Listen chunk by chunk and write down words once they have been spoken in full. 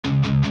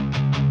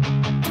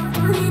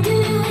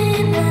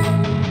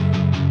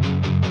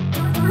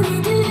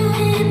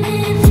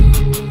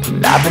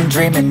I've been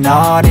dreaming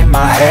on in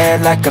my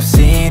head like I've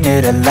seen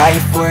it. A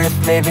life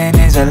worth living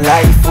is a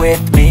life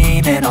with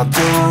meaning. I'll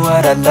do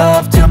what I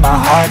love till my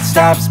heart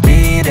stops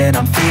beating.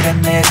 I'm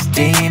feeding this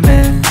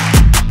demon.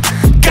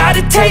 Got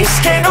a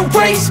taste, can't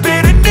erase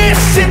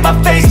bitterness in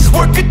my face.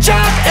 Work a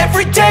job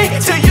every day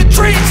till your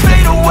dreams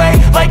fade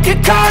away. Like a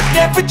card,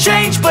 never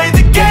change, play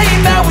the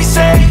game that we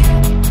say.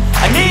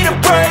 I need a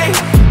break.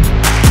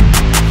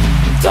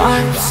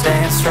 I'm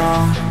staying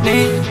strong,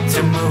 need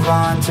to move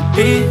on to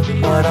be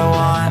what I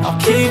want. I'll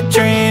keep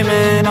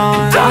dreaming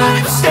on.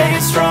 I'm staying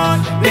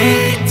strong,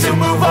 need to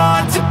move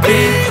on to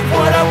be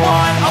what I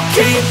want. I'll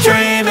keep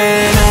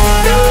dreaming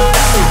on.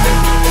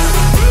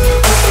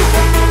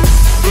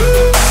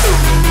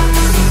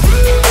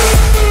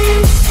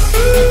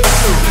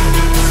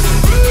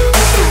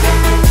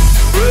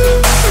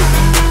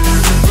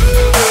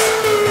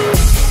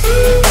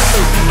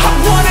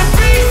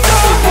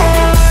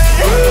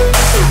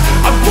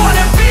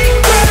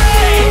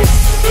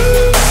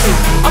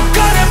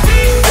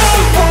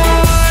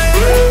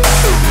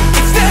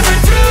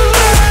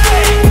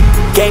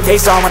 Game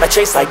face on when I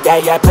chase like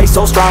that. Yeah, I play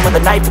so strong with a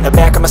knife in the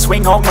back. I'ma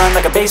swing home run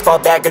like a baseball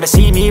bat. Gonna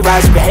see me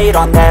rise, you can hate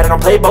on that. I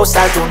don't play both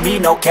sides, doing me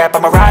no cap.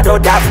 I'ma ride or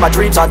die for my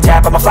dreams on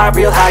tap. I'ma fly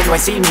real high, you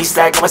ain't see me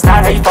slack. No, it's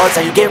not how you fall, it's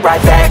how you get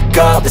right back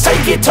up. That's how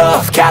you get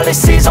tough.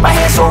 Calluses on my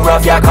hands so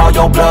rough, yeah, I call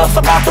your bluff.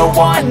 I'm not the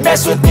one,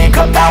 mess with me and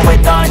come out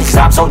with none. Cause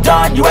I'm so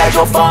done, you had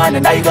your fun.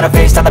 And now you're gonna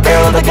face down the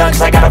barrel of the gun.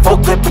 Cause I got a full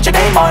clip, put your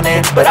name on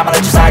it. But I'ma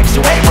let you slide cause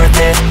you ain't worth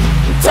it.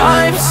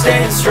 I'm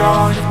staying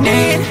strong,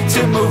 need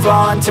to move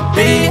on to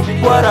be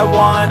what I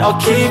want.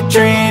 I'll keep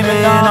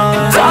dreaming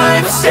on.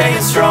 I'm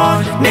staying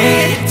strong,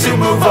 need to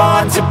move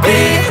on to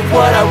be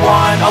what I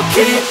want. I'll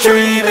keep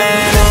dreaming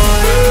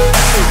on.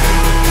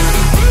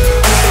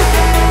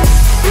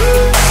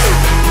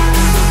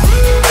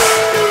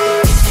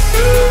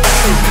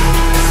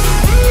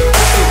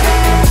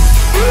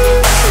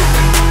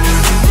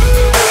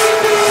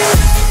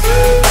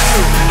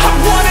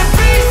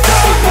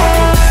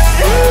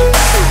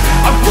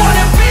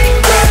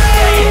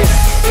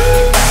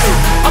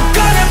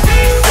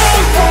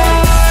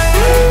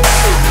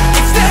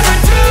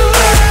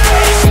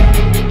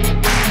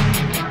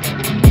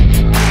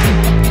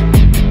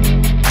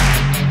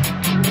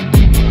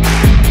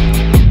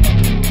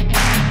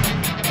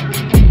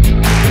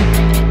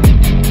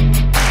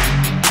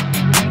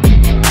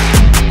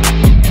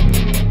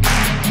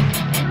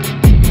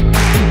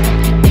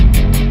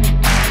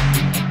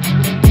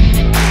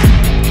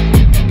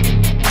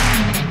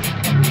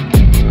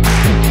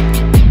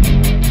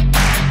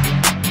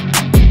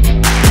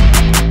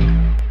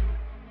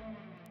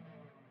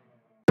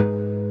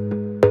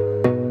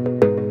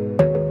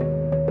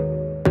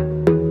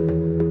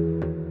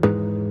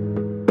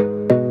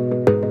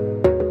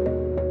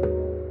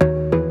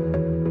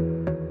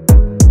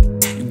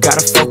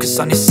 Gotta focus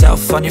on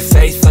yourself, on your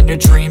faith, on your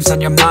dreams,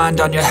 on your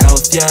mind, on your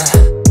health, yeah.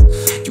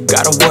 You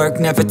gotta work,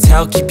 never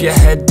tell, keep your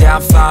head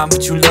down, find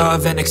what you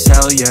love and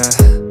excel, yeah.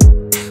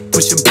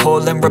 Push and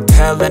pull and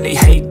repel any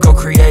hate, go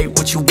create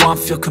what you want,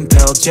 feel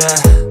compelled, yeah.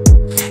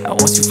 And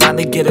once you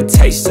finally get a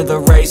taste of the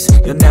race,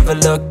 you'll never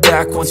look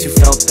back once you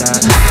felt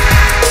that.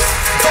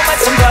 Don't let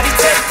somebody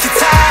take your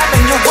time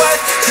and your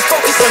worth, just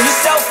focus on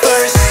yourself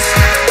first.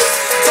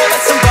 Don't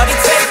let somebody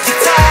take your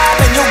time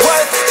and your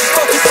worth, just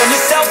focus on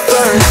yourself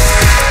first.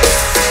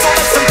 Don't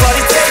let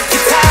somebody take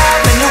your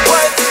time and your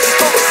worth, just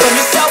focus on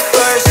yourself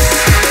first.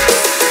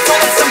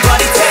 Don't let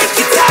somebody take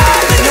your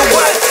time and your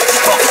worth,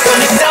 just focus on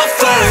yourself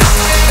first.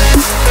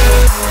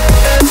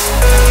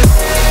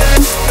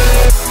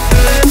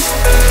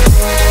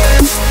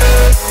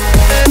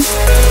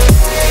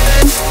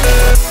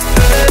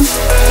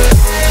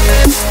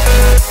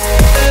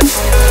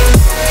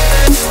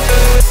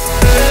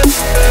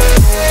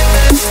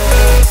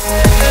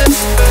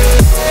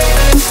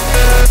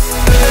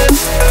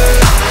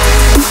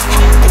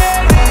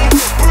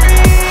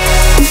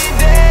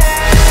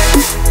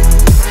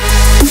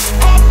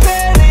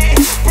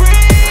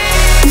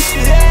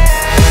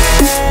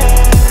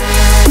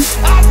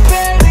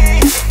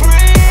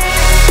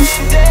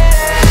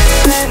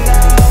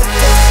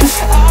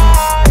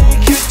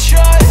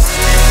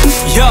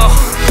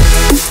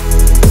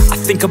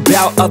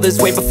 About others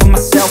way before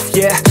myself,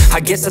 yeah.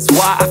 I guess that's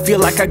why I feel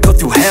like I go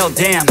through hell,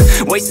 damn.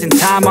 Wasting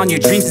time on your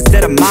dreams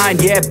instead of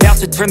mine, yeah. About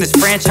to turn this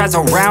franchise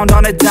around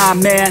on a dime,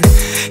 man.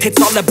 It's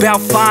all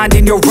about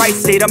finding your right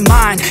state of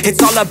mind.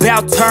 It's all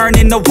about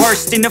turning the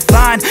worst into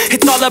fine.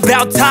 It's all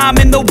about time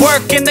and the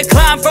work and the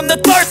climb. From the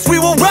thirst we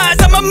will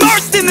rise, I'm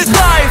immersed in this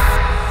life.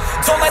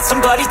 Don't let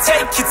somebody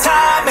take your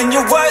time and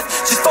your worth,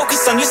 just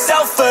focus on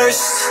yourself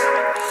first.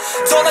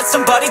 Don't let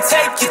somebody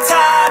take your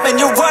time and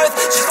your worth,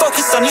 just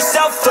focus on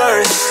yourself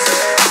first.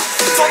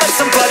 Don't let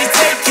somebody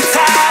take your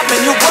time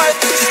and your worth,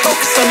 just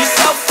focus on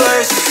yourself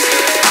first.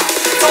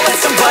 Don't let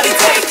somebody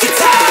take your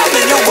time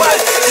and your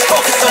worth, just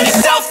focus on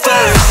yourself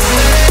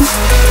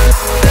first.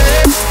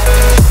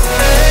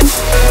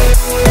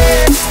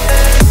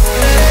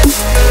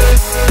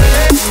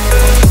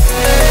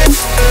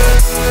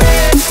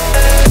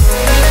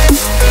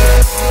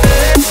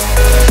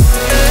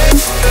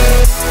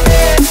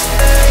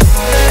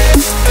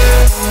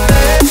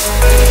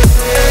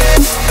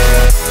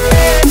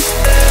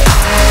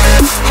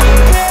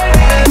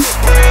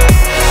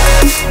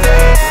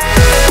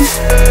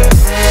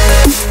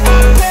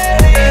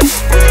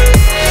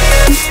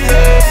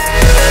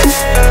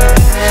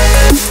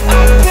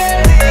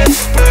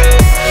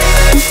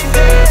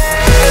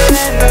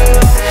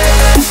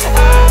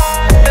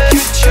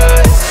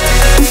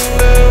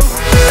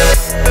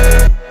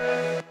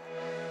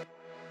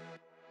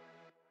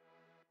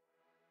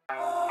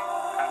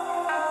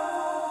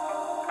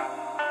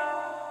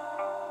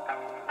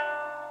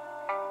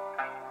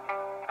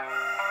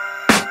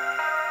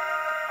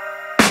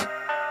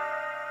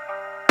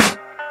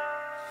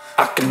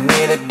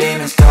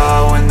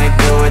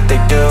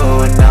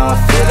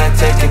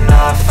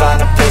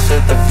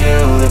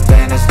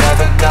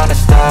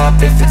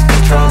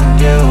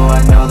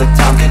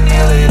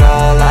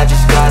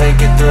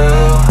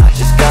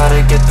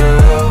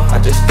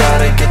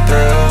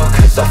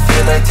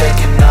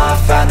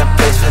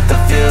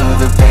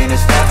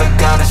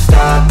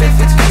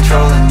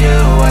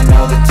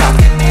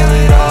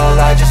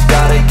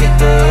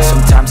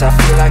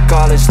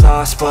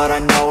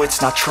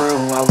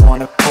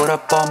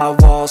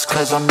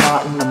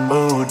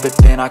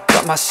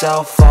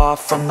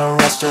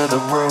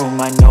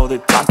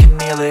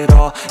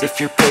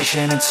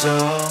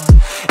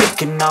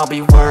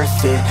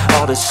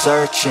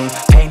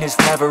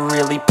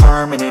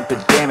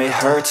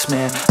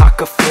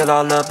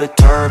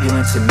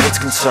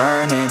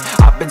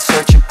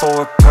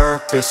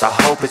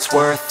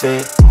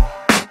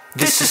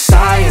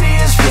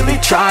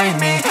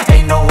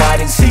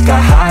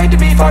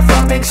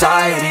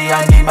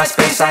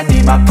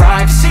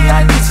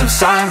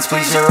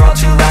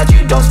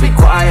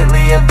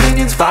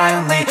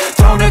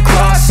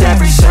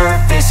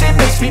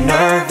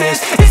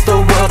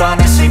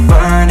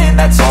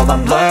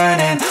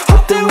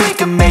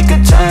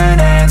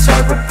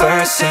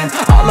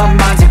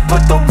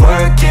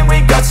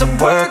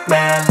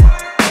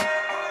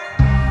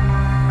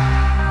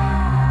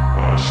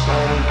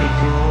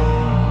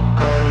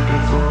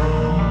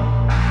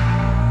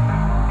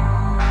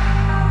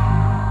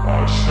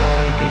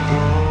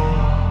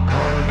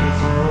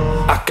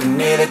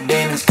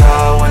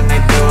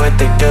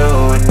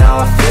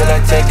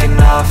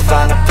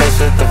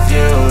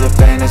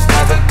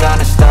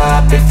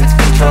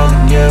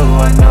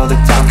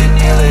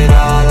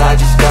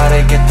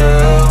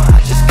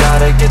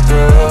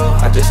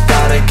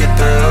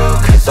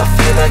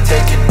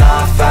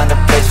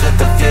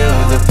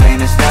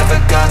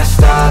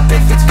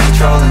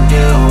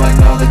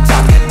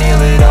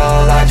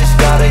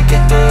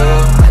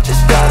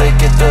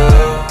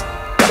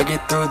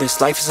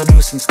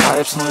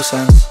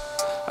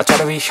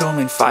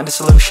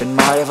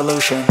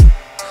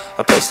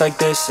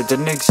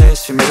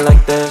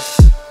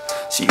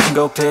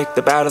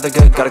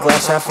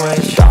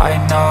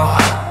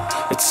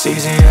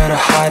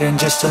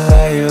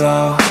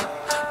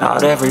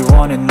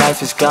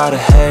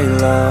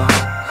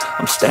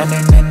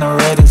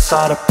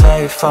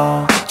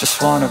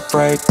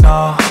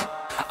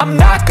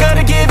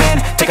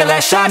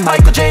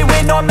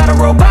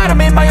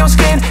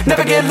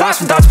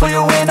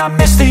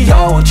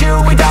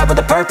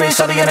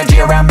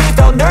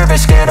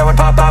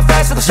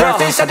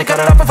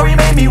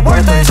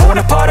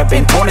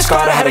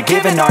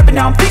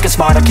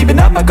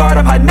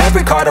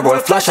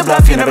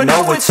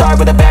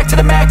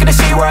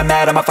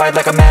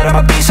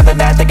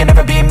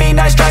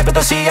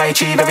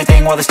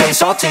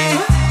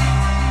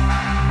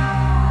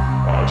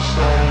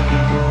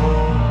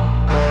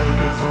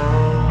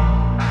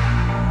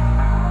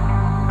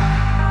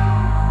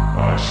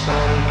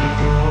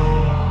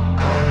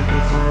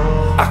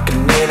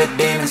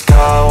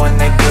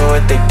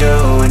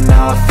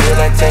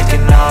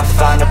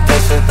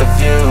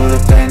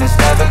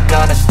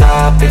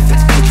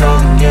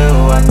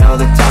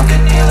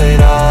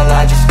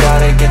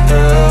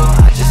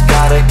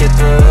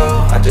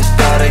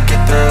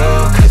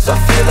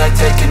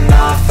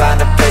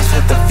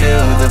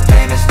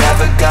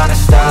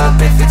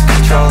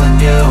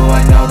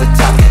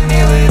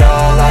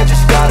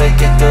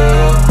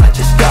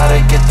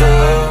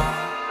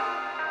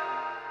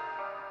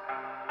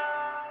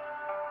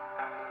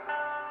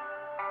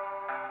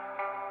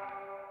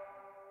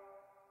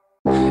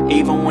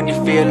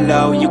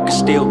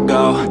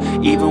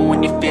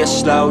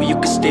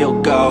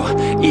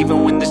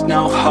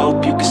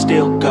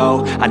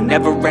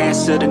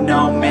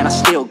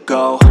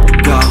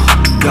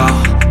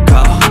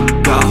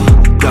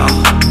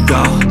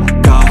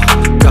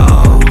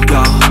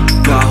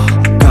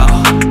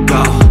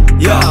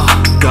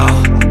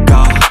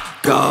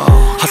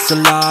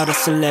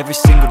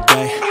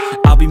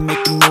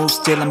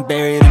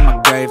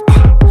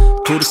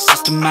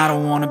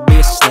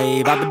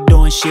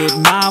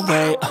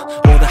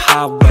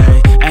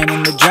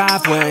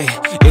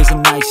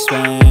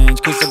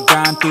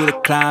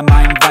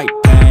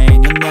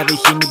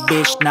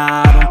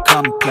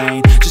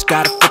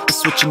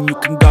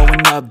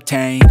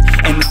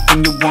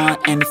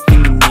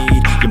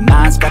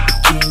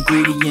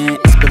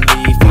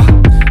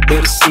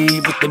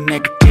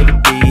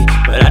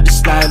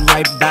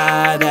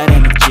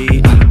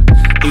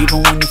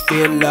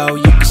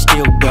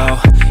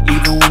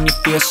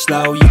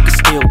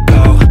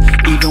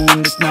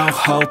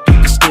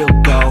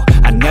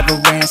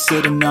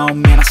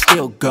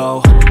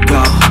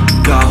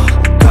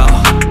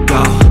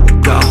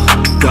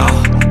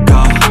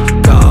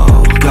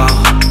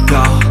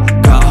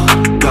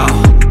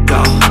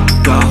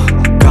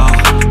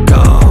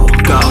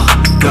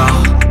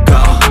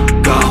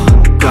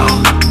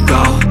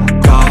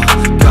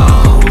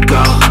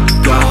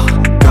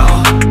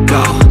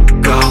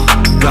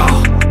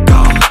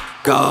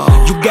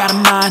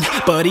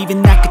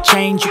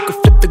 change. You can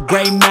flip the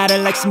gray matter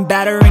like some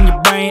batter in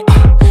your brain.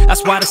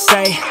 That's why I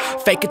say,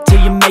 fake it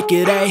till you make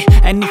it A.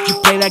 And if you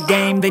play that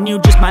game, then you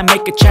just might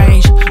make a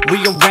change.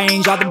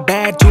 Rearrange all the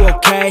bad to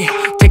okay.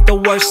 Take the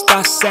worst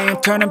thoughts saying,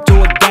 turn them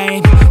to a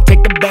game.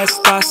 Take the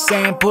best thoughts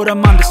saying, put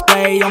them on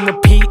display. On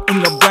repeat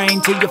in your brain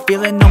till you're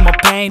feeling no more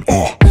pain.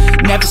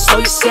 Never slow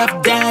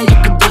yourself down, you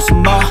can do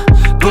some more.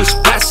 Push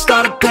past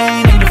all the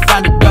pain and you'll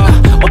find a door.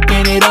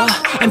 Open it up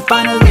and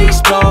finally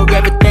explore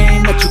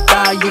everything that you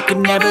thought you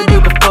could never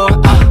do before.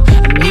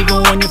 And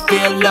even when you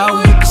feel low,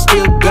 you can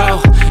still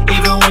go.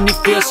 Even when you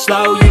feel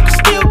slow, you can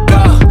still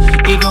go.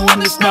 Even when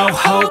there's no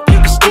hope, you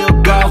can still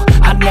go.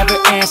 I never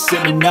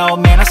answer to no,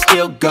 man, I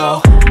still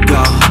go.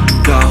 Go,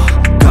 go,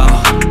 go,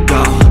 go,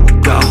 go,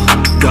 go,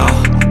 go,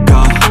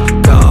 go,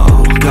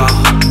 go, go,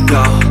 go,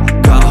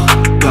 go,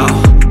 go,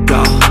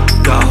 go,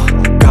 go,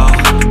 go,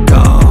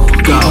 go.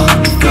 Even when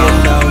you feel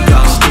low, you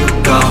can still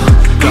go.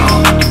 Even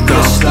when you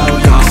feel slow,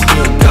 you can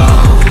still go.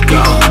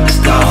 Even when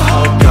there's no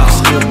hope, you can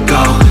still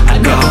go. I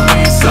never answer to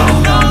no,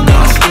 man,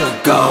 I still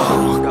go.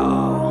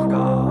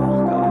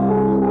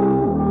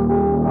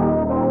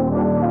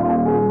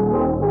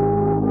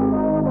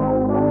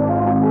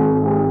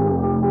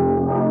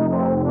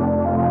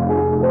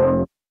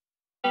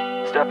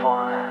 Step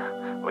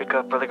 1, wake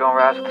up early, gonna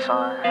rise with the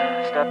sun.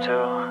 Step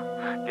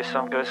 2, get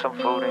some good, some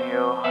food in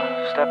you.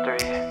 Step 3,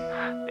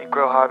 think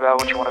real hard about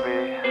what you wanna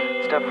be.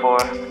 Step 4,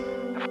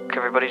 fuck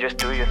everybody, just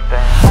do your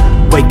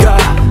thing. Wake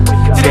up,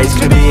 today's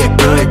gonna be a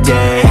good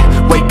day.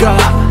 Wake up,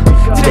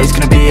 today's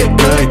gonna be a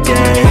good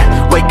day.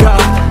 Wake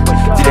up,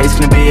 today's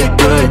gonna be a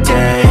good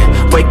day.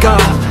 Wake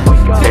up,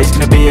 today's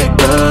gonna be a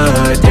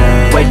good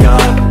day. Wake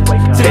up,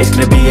 today's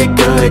gonna be a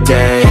good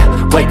day.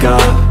 Wake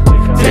up,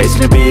 today's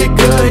gonna be a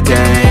good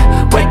day.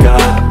 Wake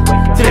up,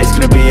 today's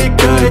gonna be a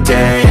good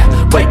day.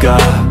 Wake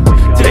up,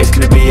 today's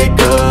gonna be a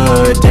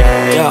good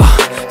day. Yo,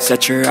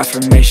 set your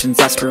affirmations,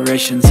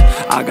 aspirations.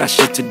 I got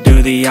shit to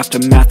do, the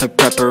aftermath of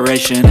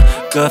preparation.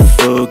 Good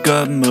food,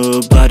 good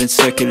mood, blood in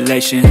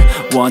circulation.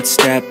 One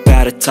step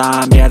at a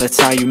time, yeah, that's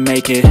how you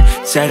make it.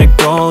 Set a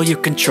goal you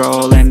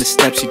control and the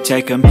steps you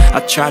take them. I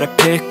try to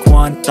pick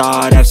one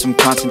thought, have some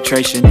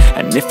concentration.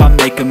 And if I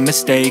make a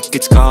mistake,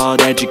 it's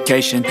called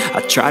education.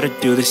 I try to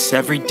do this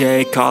every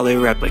day, call it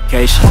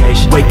replication.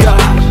 Wake up,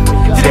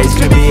 today's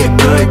gonna be a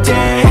good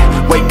day.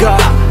 Wake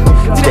up,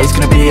 today's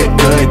gonna be a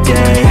good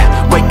day.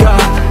 Wake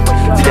up,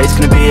 today's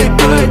gonna be a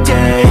good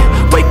day.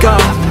 Wake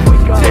up,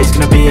 today's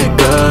gonna be a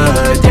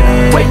good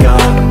day. Wake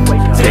up,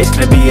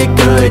 today's gonna be a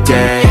good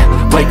day.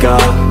 Wake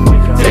up,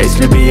 today's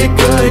gonna be a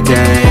good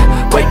day.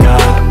 Wake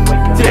up,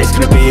 today's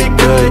gonna be a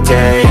good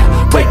day.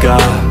 Wake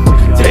up,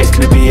 today's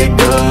gonna be a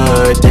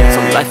good day.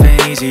 So life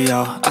ain't easy,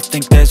 yo, I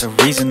think there's a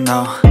reason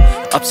though.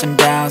 Ups and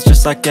downs,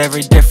 just like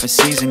every different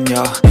season,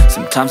 yo.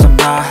 Sometimes I'm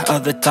high,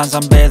 other times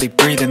I'm barely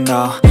breathing,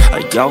 though.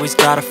 I always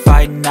gotta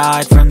fight and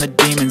hide from the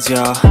demons,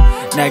 yo.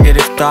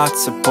 Negative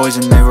thoughts are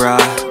poison, they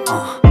rot.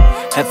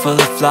 Head full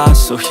of flies,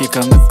 so here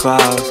come the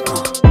clouds.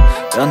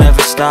 They'll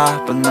never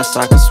stop unless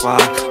I can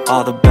swap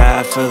all the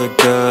bad for the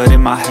good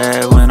in my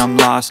head when I'm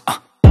lost.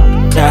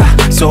 Yeah,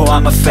 so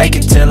I'ma fake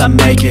it till I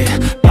make it.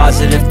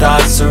 Positive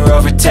thoughts are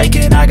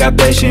overtaken, I got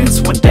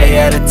patience. One day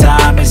at a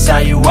time is how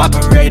you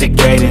operate a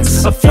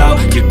cadence. A flow,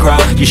 you grow,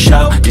 you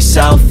show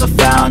yourself a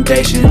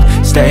foundation.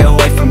 Stay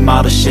away from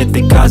all the shit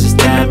that causes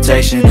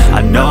temptation.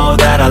 I know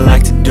that I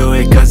like to do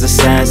it cause it's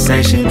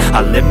sensation.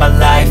 I live my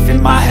life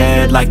in my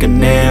head like a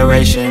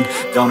narration.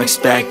 Don't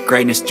expect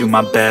greatness, do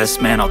my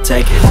best, man, I'll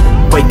take it.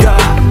 Wake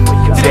up,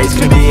 today's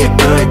gonna be a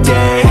good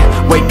day.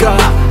 Wake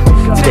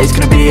up, today's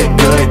gonna be a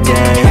good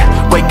day.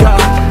 Wake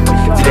up,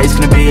 today's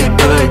gonna be a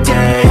good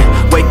day.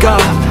 Wake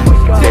up,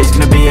 today's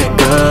gonna be a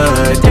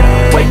good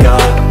day. Wake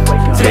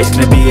up, today's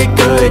gonna be a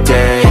good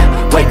day.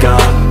 Wake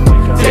up,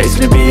 today's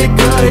gonna be a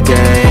good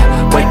day.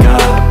 Wake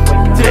up,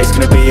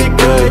 today's gonna be a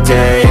good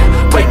day.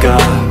 Wake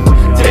up,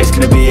 today's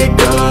gonna be a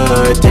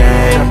good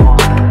day.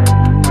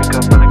 Wake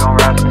up early, gonna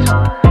rise with the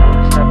sun.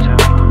 Step 2,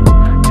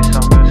 get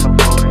some good, some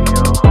food in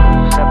you.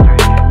 Step 3,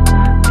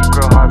 think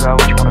real hard about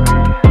what you wanna be.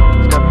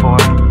 Step 4,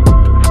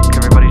 fuck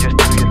everybody, just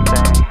do your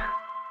thing.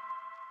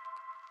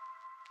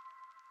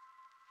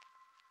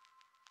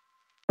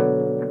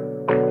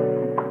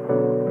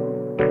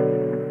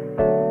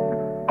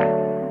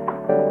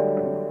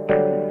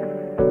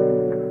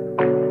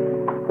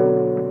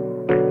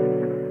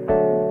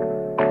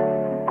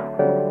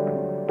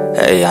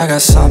 Hey, I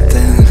got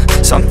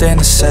something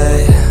to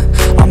say.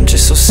 I'm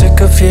just so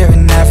sick of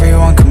hearing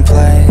everyone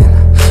complain.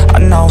 I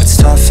know it's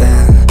tough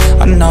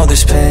and I know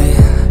there's pain,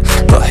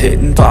 but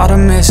hitting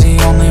bottom is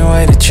the only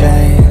way to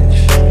change.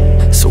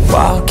 So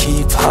I'll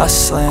keep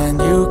hustling,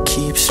 you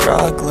keep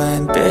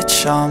struggling.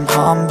 Bitch, I'm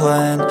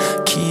humbling,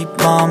 keep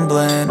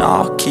mumbling.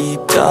 I'll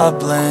keep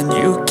doubling,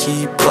 you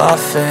keep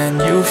bluffing.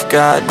 You've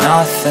got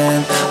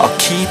nothing, I'll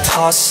keep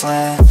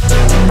hustling.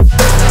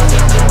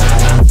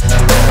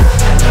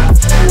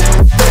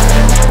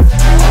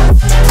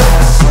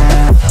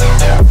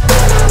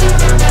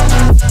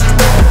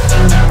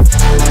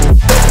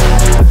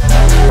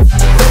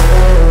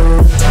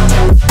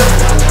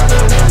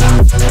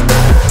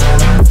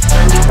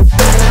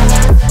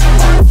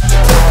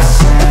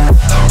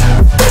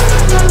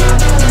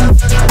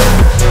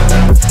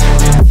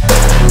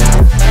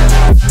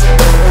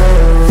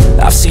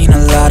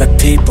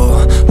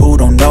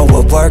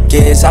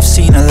 work is. I've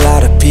seen a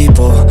lot of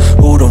people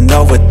who don't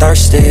know what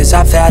thirst is.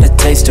 I've had a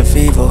taste of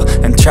evil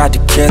and tried to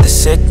cure the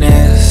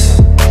sickness,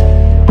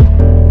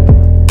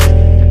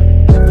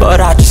 but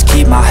I just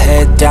keep my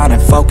head down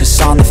and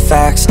focus on the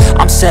facts.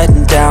 I'm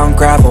setting down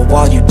gravel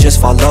while you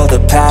just follow the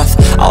path.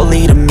 I'll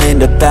lead them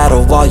into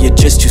battle while you're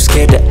just too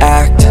scared to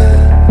act.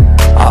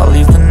 I'll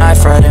leave the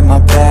knife right in my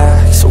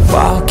back. So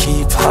I'll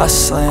keep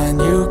hustling,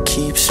 you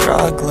keep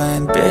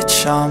struggling.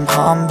 Bitch, I'm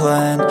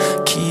humbling,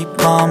 keep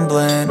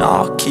mumbling.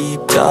 I'll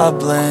keep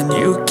doubling,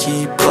 you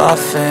keep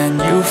bluffing.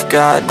 You've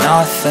got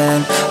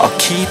nothing, I'll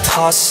keep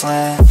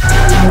hustling.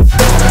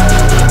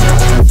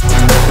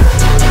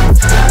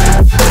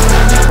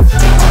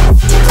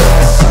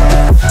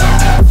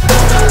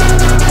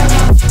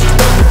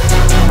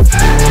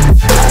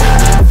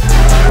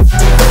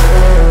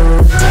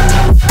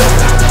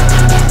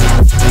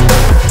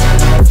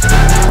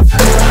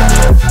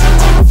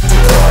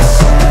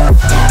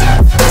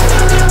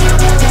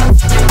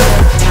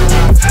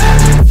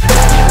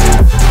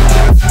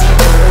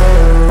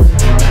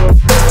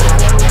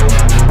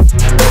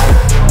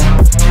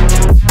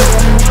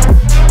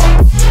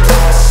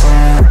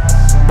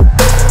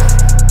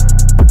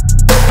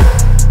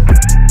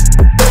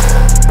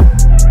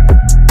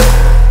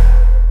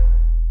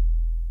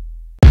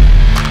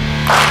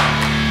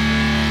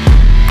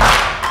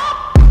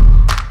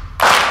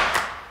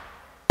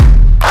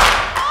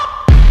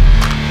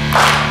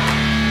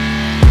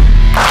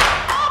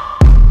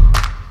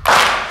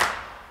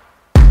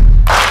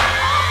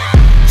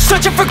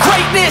 Searching for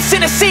greatness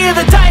in a sea of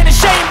the dying and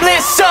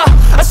shameless,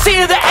 a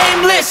sea of the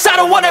aimless. I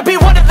don't wanna be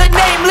one of the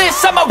nameless.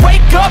 I'ma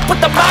wake up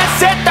with the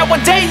mindset that one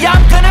day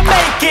I'm gonna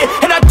make it,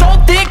 and I don't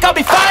think I'll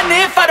be fine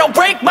if I don't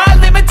break my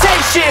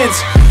limitations.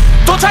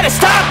 Don't try to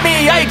stop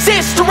me, I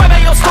exist to write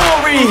my own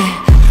story.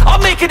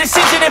 I'll make a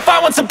decision if I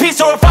want some peace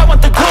or if I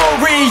want the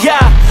glory. Yeah,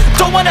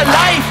 don't want a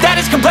life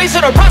that is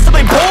complacent or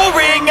possibly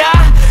boring.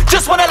 I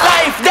just want a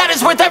life that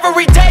is worth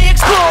every day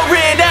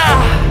exploring.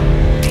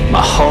 My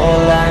whole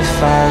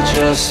life I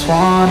just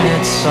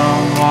wanted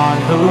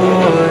someone who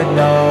would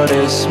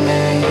notice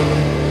me.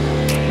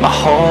 My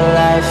whole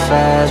life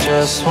I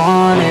just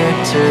wanted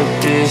to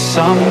be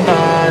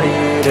somebody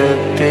to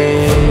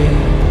be.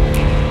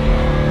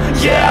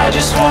 Yeah, I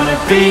just wanna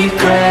be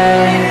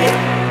great.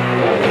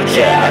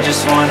 Yeah, I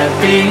just wanna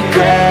be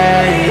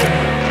great.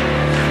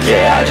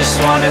 Yeah, I just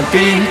wanna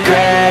be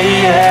great.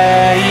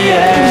 Yeah,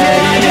 yeah,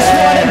 yeah, I just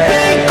wanna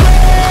be great.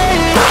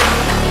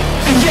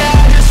 Yeah,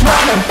 I just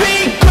wanna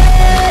be great.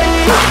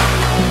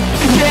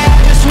 Yeah,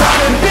 I just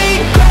wanna be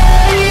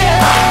great. Yeah,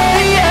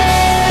 yeah,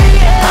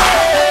 yeah,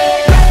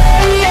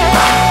 yeah,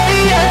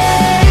 yeah.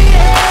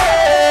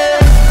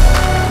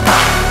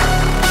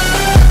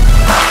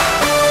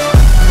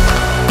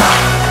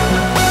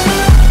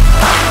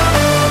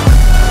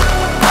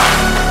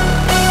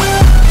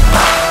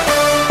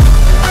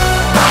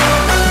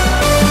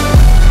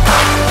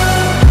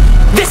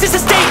 This is a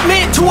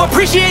statement to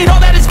appreciate all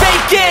that is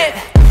vacant.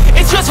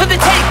 It's just for the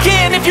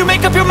taking. If you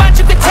make up your mind,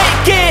 you can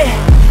take it.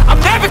 I'm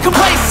never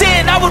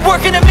complacent, I would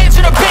work in a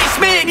mansion or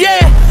basement,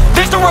 yeah.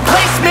 There's no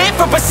replacement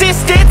for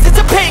persistence, it's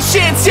a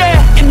patience, yeah.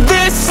 In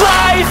this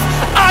life,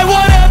 I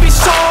wanna be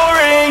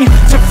soaring,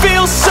 to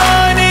feel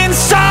sun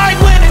inside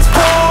when it's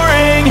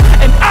pouring.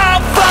 And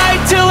I'll fight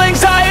till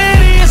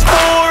anxiety is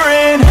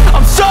foreign.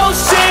 I'm so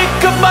sick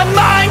of my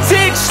mind's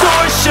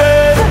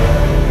extortion.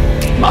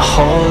 My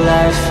whole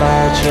life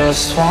I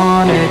just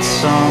wanted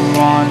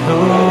someone who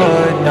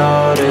would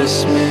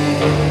notice me.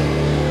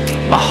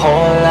 My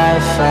whole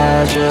life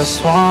I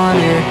just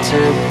wanted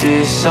to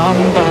be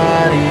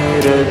somebody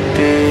to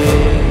be.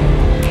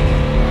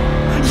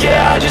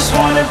 Yeah, I just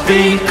wanna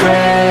be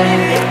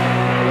great.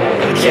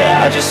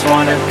 Yeah, I just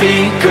wanna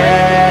be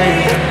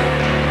great.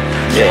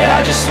 Yeah,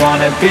 I just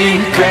wanna be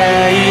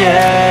great.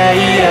 Yeah,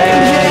 yeah,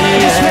 yeah, I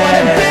just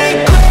wanna be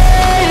great.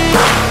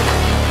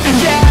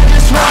 Yeah, I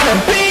just wanna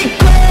be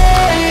great.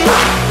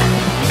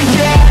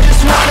 Yeah, I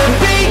just wanna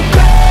be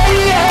great.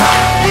 Yeah,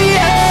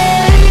 yeah.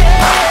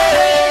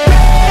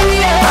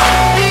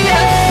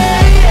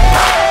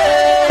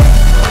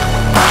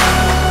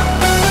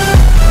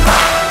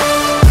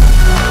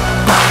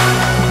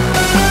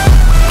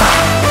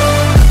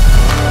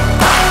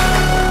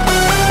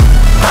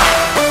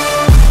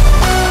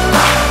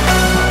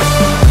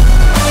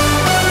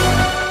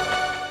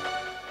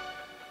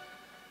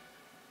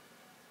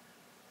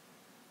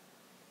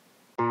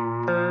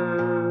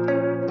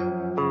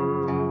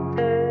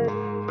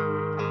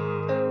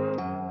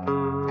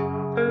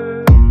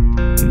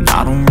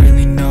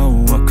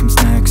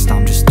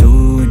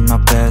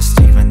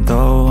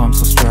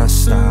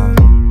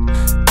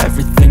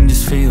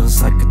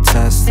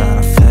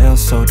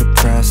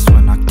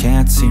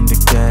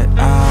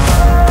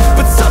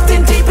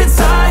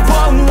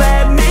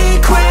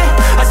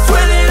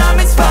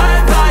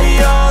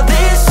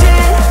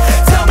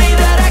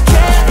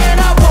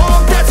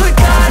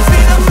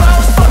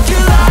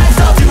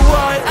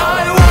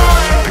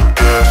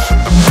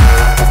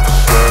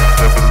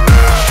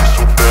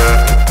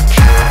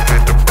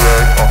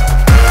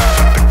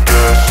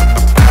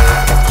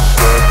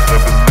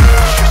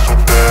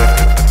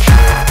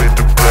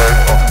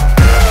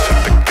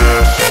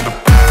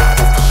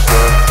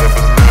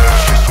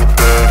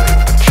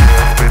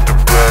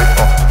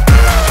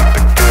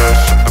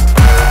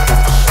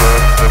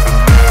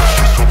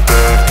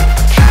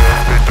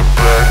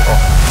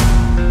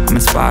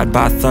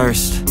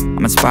 thirst.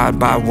 I'm inspired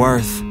by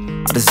worth.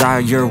 I desire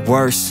your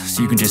worst,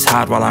 so you can just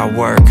hide while I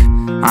work.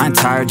 I ain't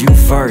tired, you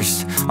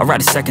first. I'll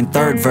write a second,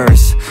 third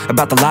verse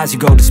about the lies you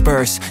go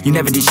disperse. You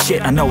never did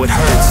shit, I know it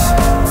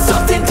hurts.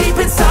 Something deep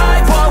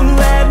inside won't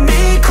let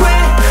me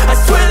quit. I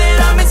swear that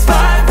I'm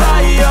inspired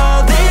by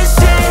all this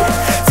shit.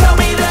 Tell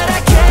me that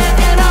I can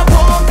and I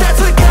won't. That's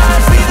what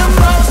guides me the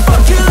most.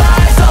 Fuck your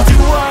lies, I'll do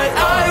what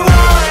I want.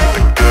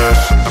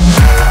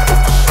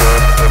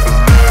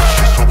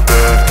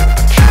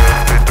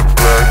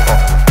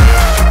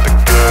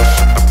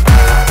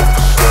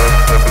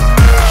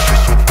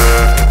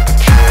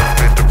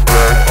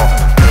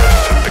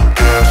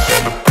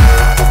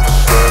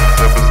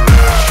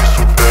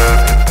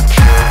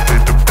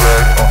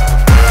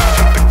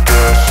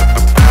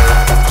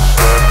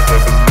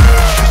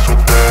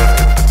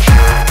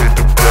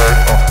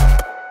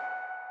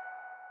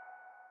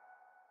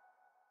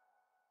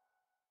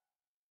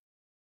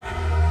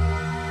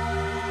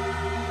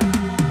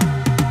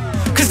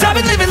 Cause I've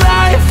been living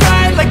life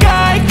right like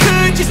I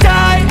could just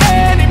die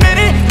any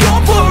minute.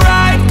 Going for a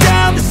ride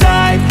down the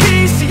side,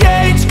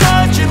 PCH,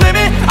 country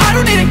limit. I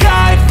don't need a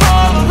guide,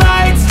 follow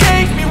lights,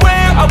 take me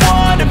where I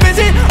wanna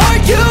visit. Are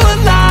you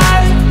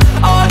alive?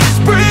 Or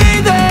just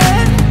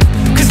breathing?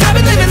 Cause I've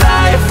been living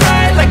life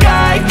right like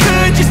I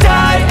could just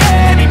die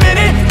any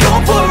minute.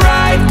 Going for a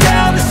ride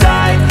down the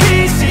side,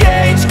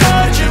 PCH,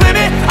 country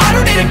limit. I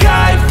don't need a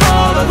guide,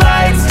 follow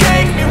lights,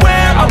 take me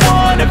where I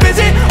wanna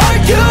visit. Are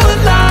you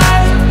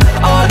alive?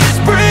 Or just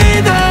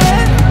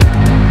breathing?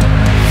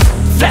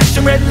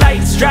 Flashing red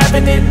lights,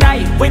 driving at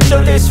night,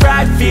 windowless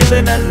ride,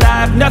 feeling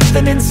alive.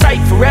 Nothing in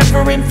sight,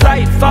 forever in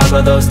flight.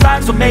 Follow those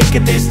lines, we'll make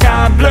it this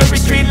time. Blurry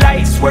street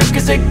lights, work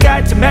as a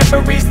guide to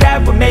memories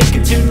that we're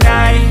making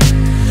tonight.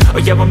 Oh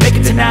yeah, we'll make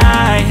it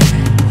tonight.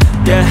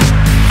 Yeah,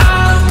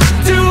 I'll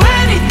do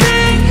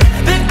anything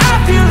that I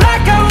feel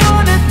like I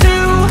wanna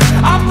do.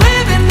 I'm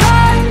living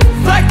life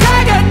like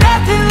I got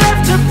nothing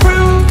left to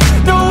prove.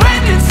 No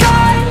end in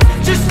sight,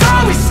 just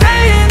always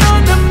staying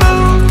on the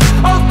move.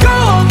 I'll go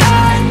all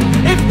night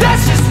if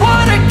that's just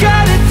what I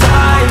gotta do.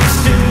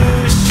 Life's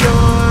too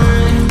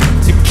short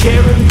to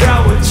care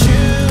about what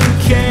you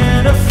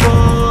can't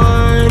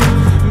afford.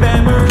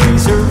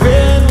 Memories are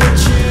in what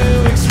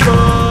you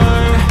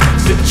explore,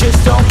 so just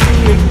don't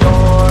be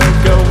ignored.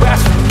 Go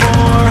ask for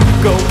more,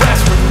 go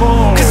ask for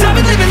more. Cause I've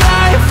been living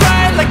life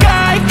right like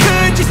I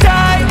could just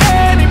die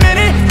any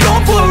minute.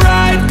 Going for a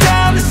ride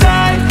down the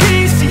side,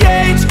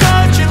 PCH,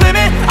 country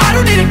limit. I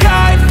don't need a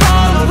guide,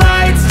 follow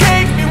lights,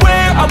 take me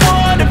where I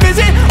wanna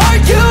visit. Are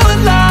you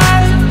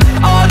alive?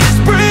 Or just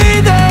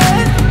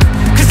breathing?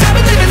 Cause I've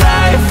been living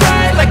life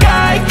right like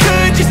I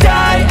could just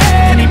die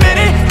any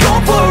minute.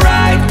 Going for a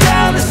ride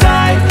down the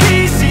side,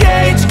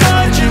 PCH,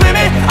 country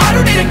limit. I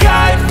don't need a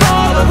guide,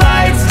 follow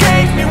lights,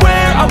 take me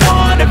where I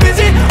wanna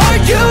visit. Are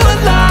you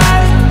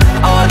alive?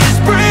 Or just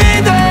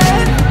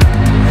breathing?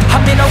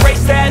 I'm in a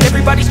race that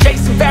everybody's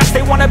chasing fast.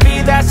 They wanna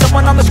be that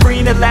someone on the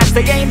screen at last.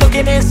 They ain't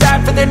looking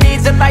inside for their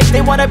needs in life.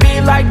 They wanna be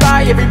liked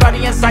by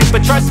everybody in sight.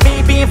 But trust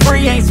me, being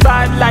free ain't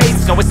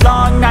spotlights. No, it's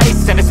long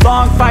nights and it's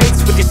long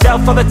fights with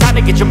yourself all the time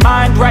to get your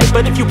mind right.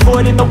 But if you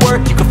put in the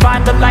work, you can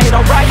find the light,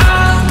 alright.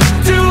 I'll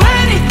do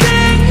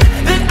anything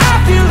that I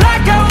feel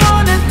like I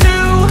wanna do.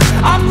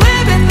 I'm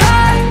living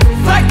life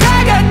like I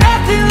got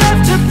nothing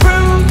left to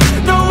prove.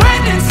 No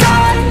end in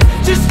sight,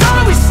 just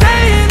always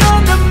staying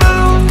on the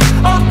move.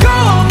 I'll go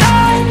all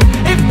night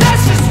if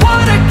that's just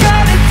what I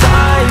gotta do.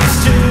 Life's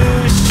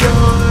too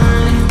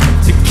short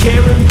to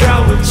care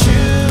about what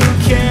you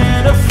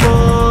can't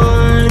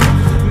afford.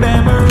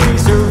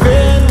 Memories are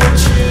in what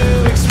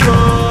you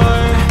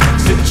explore,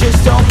 so just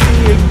don't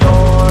be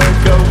ignored.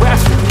 Go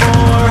ask for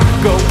more,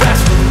 go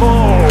ask for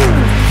more.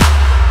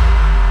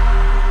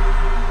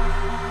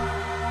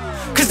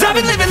 Cause I've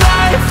been living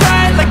life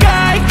right like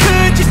I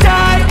could just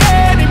die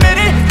any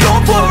minute.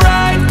 Going for a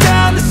ride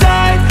down the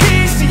side,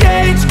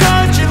 PCH,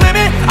 country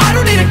limit. I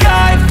don't need a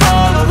guide,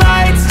 follow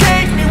lights,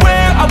 take me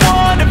where I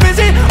wanna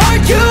visit. Are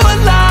you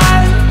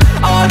alive?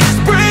 Or just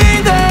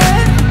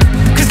breathing?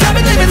 Cause I've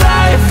been living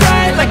life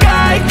right like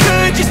I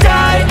could just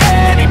die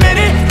any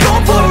minute.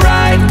 Going for a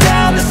ride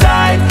down the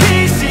side,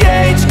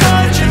 PCH,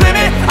 country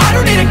limit. I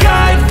don't need a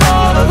guide,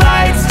 follow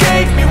lights,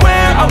 take me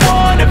where I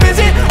wanna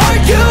visit. Are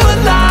you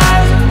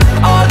alive?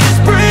 Or just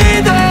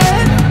breathing?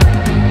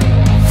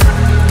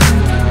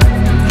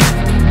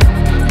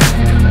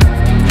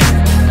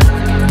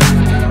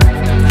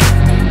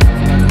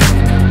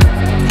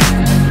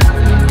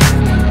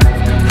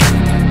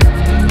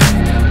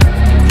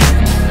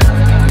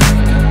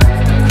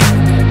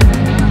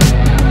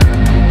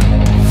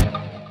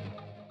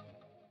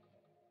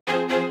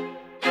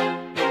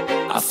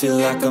 I feel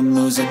like I'm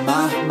losing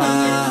my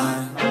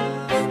mind.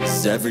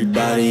 Is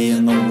everybody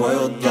in the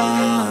world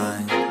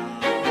blind?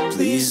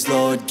 Please,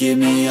 Lord, give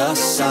me a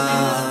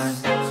sign,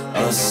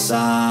 a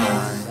sign.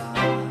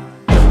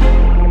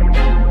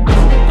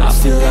 I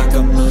feel like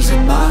I'm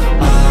losing my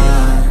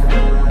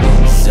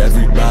mind. Is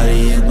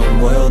everybody in the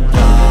world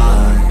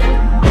blind?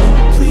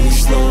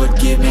 Please, Lord,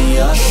 give me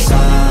a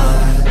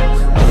sign,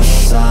 a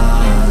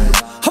sign.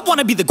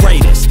 wanna be the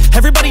greatest.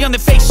 Everybody on the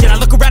fake shit, I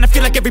look around and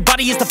feel like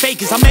everybody is the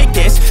fakest. I make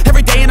this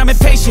every day and I'm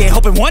impatient,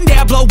 hoping one day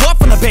I blow up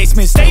from the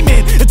basement.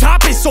 Statement, the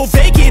top is so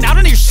vacant, I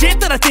don't hear shit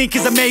that I think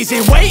is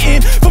amazing.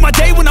 Waiting for my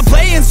day when I'm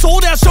playing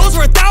sold out shows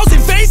for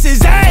 1,000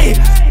 faces. Hey,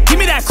 give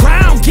me that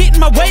crown, get in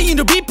my way and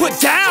to be put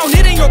down.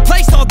 It ain't your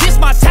place, no, this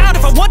my town.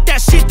 If I want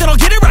that shit, then I'll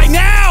get it right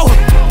now.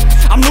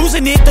 I'm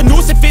losing it, the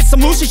noose it fits,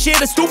 some losing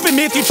shit, a stupid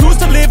myth. You choose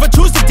to live or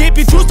choose to dip,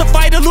 you choose to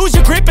fight or lose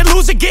your grip and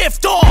lose a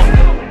gift.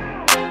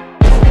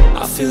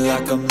 I feel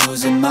like I'm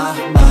losing my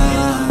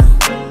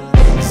mind.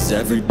 Is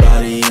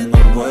everybody in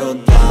the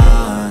world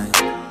blind?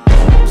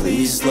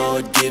 Please,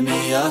 Lord, give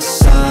me a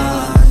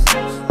sign,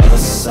 a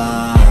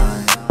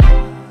sign.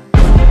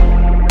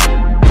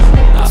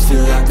 I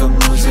feel like I'm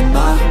losing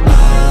my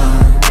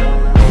mind.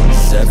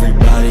 Is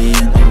everybody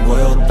in the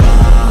world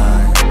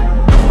blind?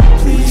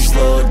 Please,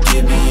 Lord,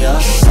 give me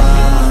a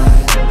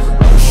sign,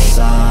 a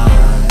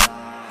sign.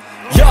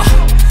 Yeah.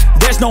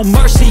 There's no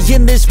mercy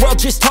in this world,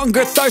 just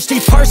hunger-thirsty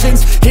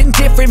persons in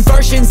different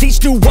versions.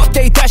 Each new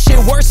update, that shit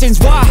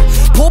worsens. Why?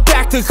 Pull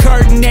back the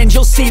curtain and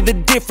you'll see the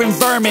different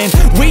vermin.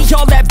 We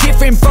all have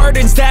different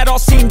burdens that all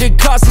seem to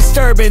cause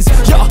disturbance.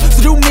 Yo,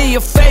 so do me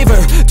a favor,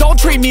 don't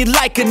treat me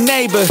like a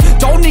neighbor.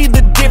 Don't need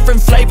the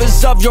different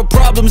flavors of your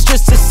problems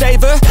just to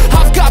savor.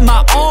 I've got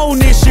my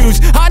own issues,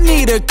 I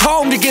need a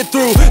comb to get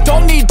through.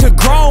 Don't need to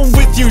groan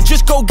with you,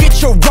 just go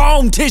get your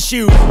own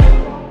tissue.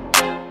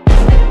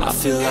 I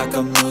feel like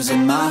I'm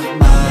losing my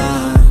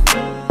mind.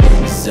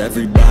 Is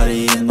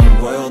everybody in the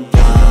world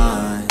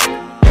blind?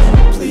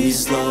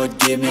 Please, Lord,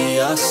 give me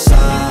a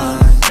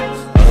sign,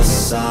 a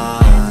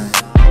sign.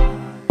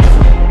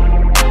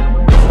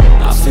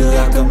 I feel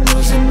like I'm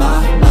losing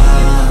my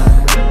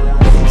mind.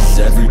 Is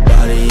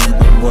everybody in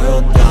the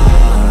world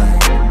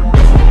blind?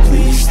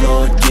 Please,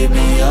 Lord, give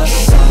me a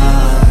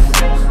sign,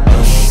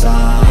 a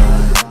sign.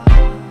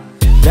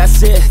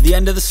 That's it, the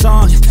end of the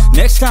song.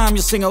 Next time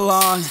you'll sing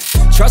along.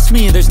 Trust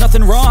me, there's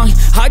nothing wrong,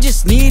 I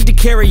just need to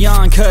carry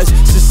on. Cause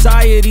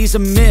society's a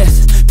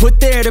myth, put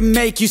there to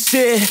make you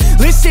sit.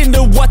 Listen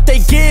to what they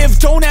give,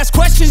 don't ask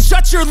questions,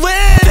 shut your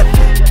lid.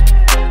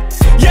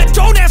 Yeah,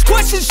 don't ask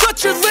questions,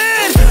 shut your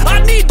lid.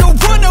 I need to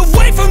run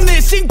away from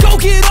this and go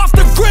get off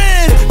the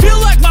grid. Feel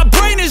like my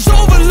brain is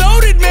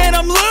overloaded, man,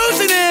 I'm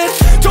losing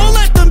it. Don't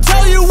let them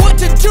tell you what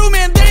to do,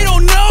 man, they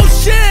don't know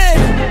shit.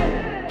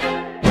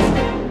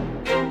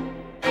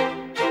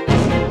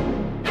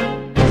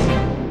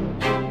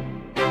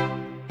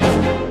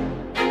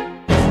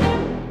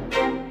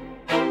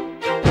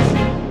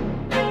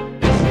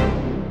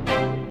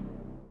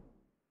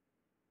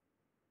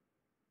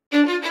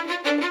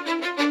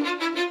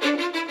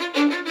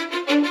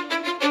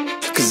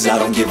 Cause I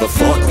don't give a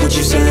fuck what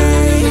you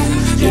say.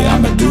 Yeah,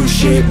 I'ma do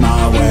shit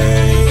my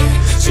way.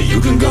 So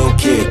you can go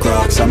kick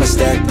rocks, I'ma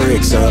stack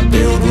bricks up,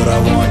 build what I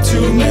want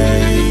to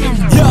make.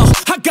 Yo,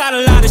 I got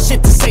a lot of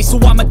shit to say, so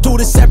I'ma do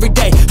this every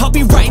day. I'll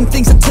be writing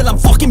things until I'm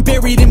fucking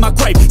buried in my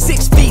grave.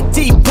 6 feet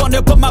deep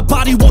under, but my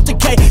body won't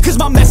decay. Cause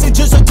my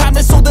messages are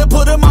timeless, so they'll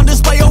put them on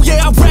display. Oh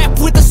yeah, I rap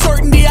with a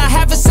certainty, I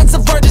have a sense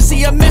of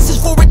urgency. A message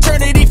for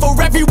eternity, for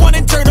everyone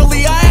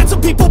internally. I had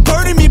some people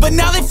burning me, but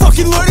now they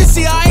fucking learn to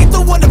see I ain't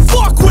the one to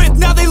fuck with,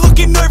 now they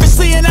looking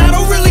nervously. And I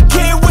don't really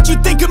care what you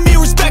think of me,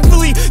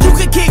 respectfully. You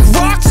can kick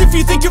rocks if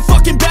you think you're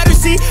fucking better,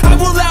 see. I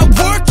will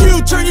outwork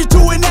you, turn you to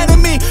an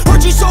enemy.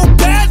 Hurt you so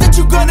bad that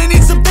you're gonna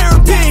need some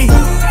therapy.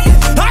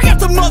 I got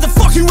the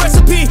motherfucking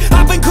recipe,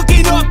 I've been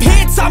cooking up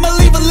hits, I'ma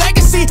leave a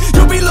legacy.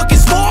 You'll be looking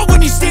small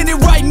when you're standing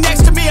right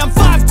next to me. I'm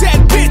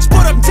 5'10", bitch,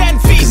 but I'm 10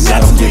 feet next to me. I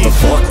don't give a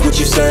fuck what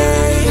you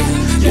say.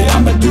 Yeah,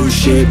 I'ma do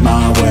shit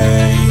my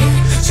way.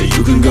 So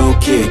you can go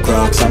kick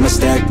rocks, I'ma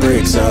stack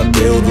bricks up,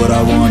 build what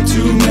I want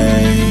to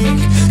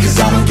make. Cause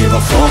I don't give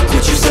a fuck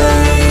what you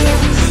say.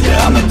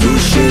 Yeah, I'ma do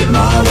shit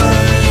my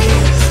way.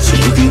 So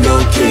you can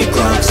go kick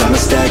rocks, I'ma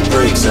stack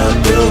bricks up,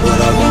 build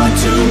what I want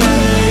to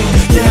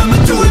make. Yeah,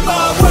 I'ma do it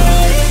my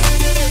way.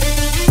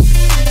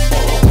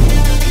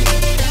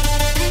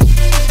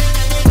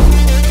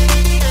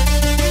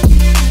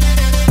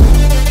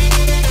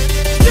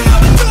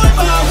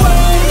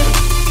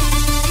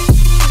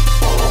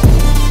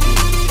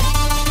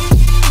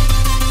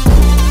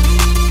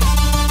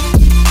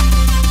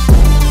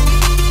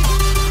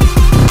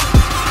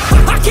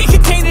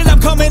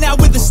 Coming out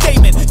with a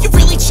statement. You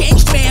really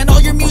changed, man,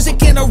 all your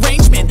music and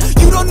arrangement.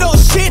 You don't know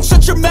shit,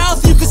 shut your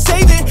mouth, you can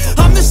save it.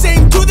 I'm the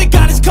same dude that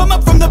got his come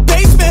up from the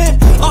basement.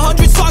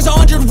 100 songs,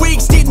 100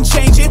 weeks, didn't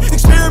change it.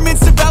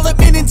 Experiments,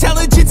 development,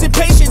 intelligence, and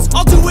patience.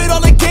 I'll do it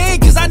all again,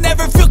 cause I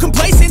never feel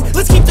complacent.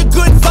 Let's keep the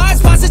good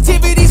vibes,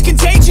 positivity's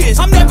contagious.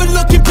 I'm never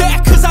looking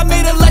back, cause I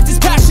made a life that's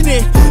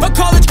passionate. A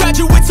college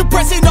graduate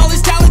suppressing all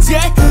his talents,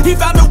 yeah. He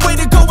found a way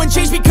to go and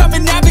change, become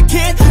an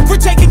advocate for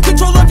taking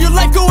control of your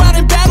life, go out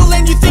and battle.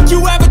 And you think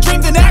you have a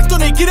dream, then act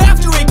on it. Get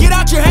after it, get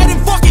out your head and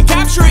fucking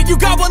capture it. You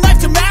got one life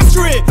to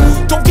master it.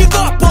 Don't give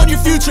up on your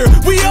future,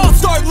 we all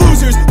start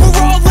losers.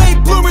 We're all late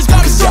bloomers,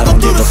 gotta struggle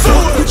through the sewer.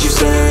 I don't give a fuck what you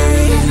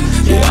say.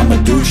 Yeah,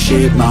 I'ma do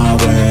shit my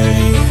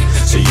way.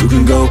 So you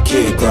can go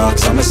kick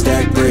rocks, I'ma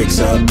stack bricks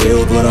up,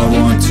 build what I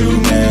want to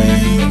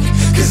make.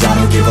 cause I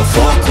don't give a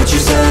fuck what you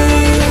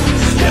say.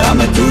 Yeah,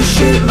 I'ma do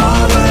shit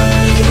my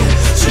way.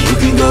 So you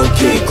can go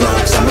kick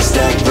rocks, I'ma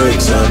stack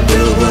bricks up,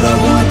 build what I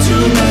want to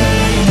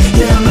make.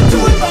 Yeah, I'ma do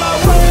it my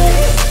way.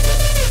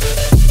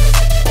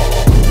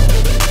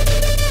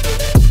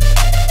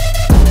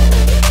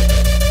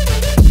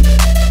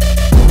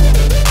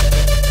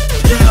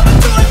 Yeah, I'ma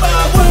do it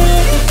my way.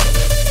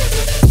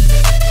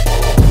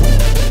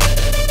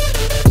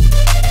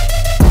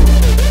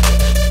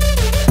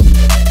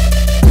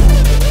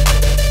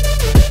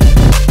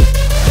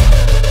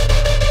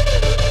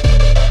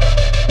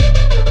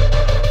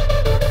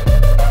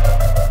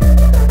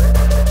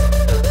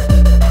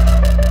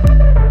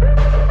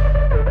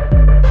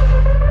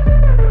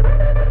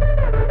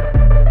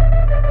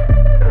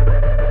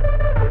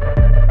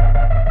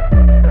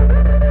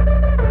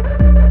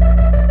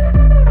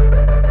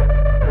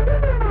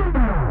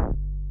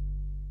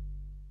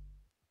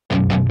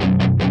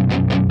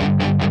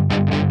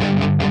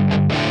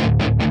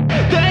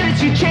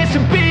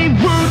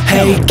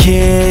 Hey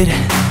kid,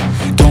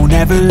 don't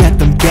ever let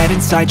them get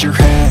inside your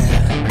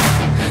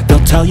head.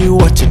 They'll tell you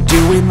what to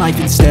do in life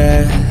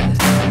instead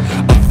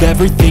of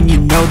everything you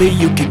know that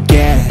you could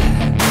get.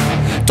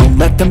 Don't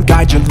let them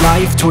guide your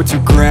life towards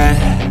regret.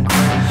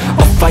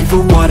 I'll fight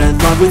for what I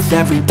love with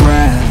every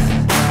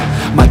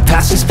breath. My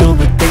past is filled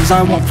with things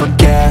I won't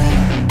forget.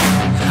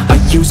 I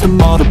use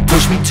them all to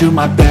push me to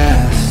my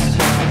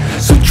best.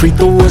 So treat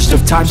the worst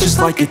of times just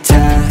like a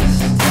test.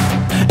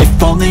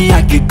 If only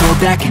I could go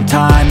back in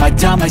time, I'd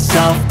tell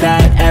myself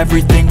that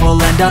everything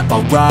will end up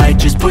alright.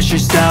 Just push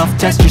yourself,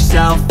 test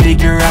yourself,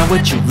 figure out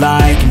what you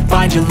like, and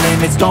find your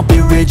limits, don't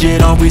be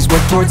rigid, always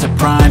work towards a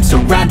prime.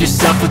 Surround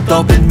yourself with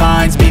open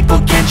minds, people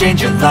can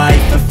change your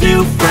life. A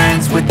few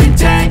friends with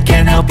intent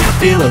can help you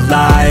feel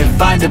alive.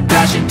 Find a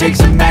passion, take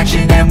some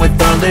action, and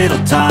with a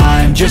little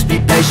time, just be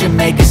patient,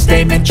 make a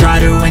statement, try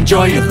to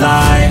enjoy your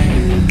life.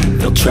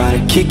 They'll try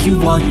to kick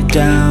you while you're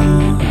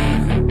down.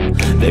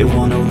 They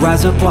wanna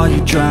rise up while you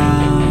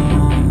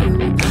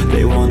drown.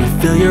 They wanna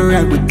fill your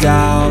head with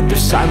doubt. They're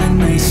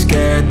silently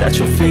scared that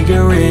you'll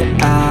figure it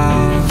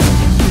out.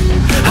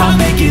 I'll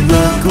make it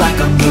look like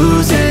I'm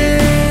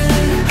losing,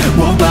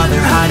 won't bother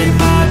hiding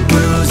my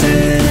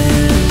bruises.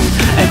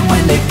 And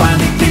when they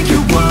finally think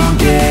you're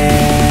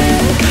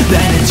wounded,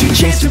 then it's your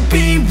chance to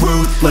be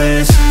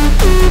ruthless.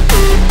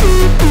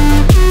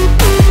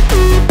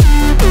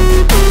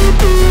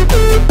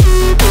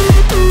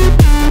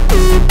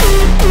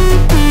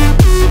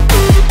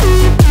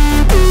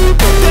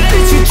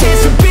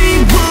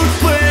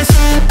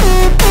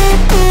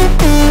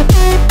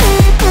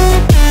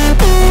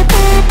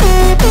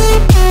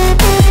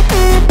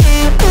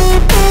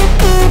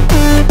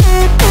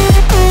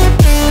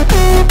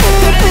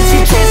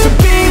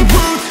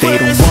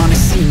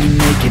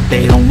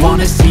 They don't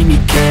wanna see me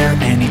care.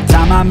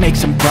 Anytime I make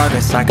some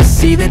progress, I can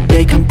see that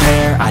they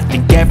compare. I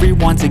think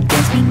everyone's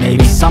against me,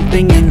 maybe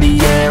something in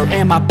the air.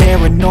 Am I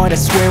paranoid? I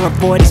swear a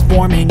void is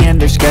forming and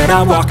they're scared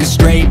I walk a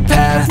straight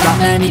path. Not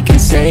many can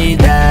say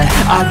that.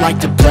 I like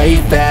to play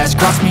fast,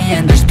 cross me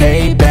and there's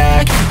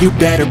payback. You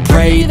better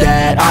pray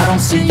that I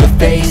don't see your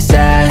face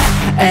at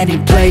any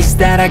place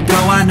that I go.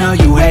 I know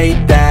you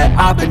hate that.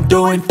 I've been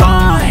doing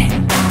fine,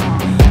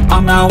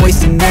 I'm not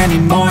wasting any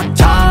more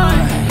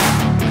time.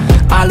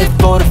 I live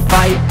for the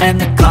fight and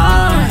the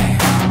climb,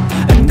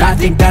 and I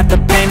think that the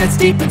pain that's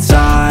deep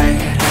inside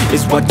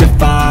is what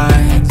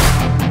defines.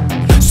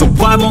 So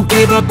I won't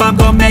give up, I'm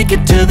gonna make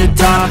it to the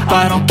top.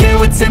 I don't care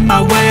what's in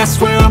my way, I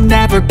swear I'm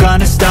never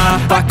gonna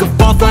stop. I could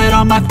fall flat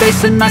on my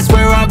face and I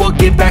swear I will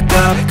get back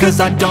up, cause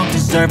I don't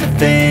deserve a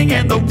thing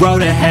and the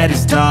road ahead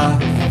is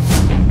tough.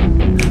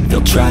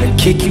 They'll try to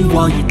kick you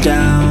while you're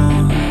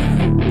down.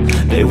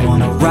 They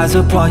wanna rise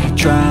up while you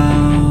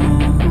drown.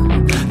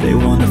 They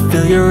wanna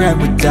fill your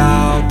head with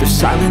doubt. They're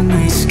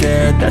silently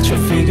scared that you'll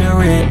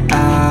figure it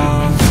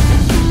out.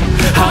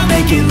 I'll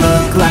make it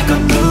look like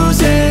I'm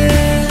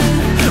losing,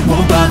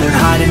 won't bother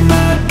hiding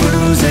my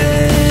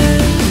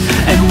bruises.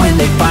 And when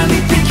they finally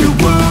think you're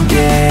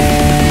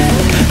wounded,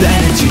 then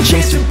it's your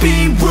chance to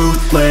be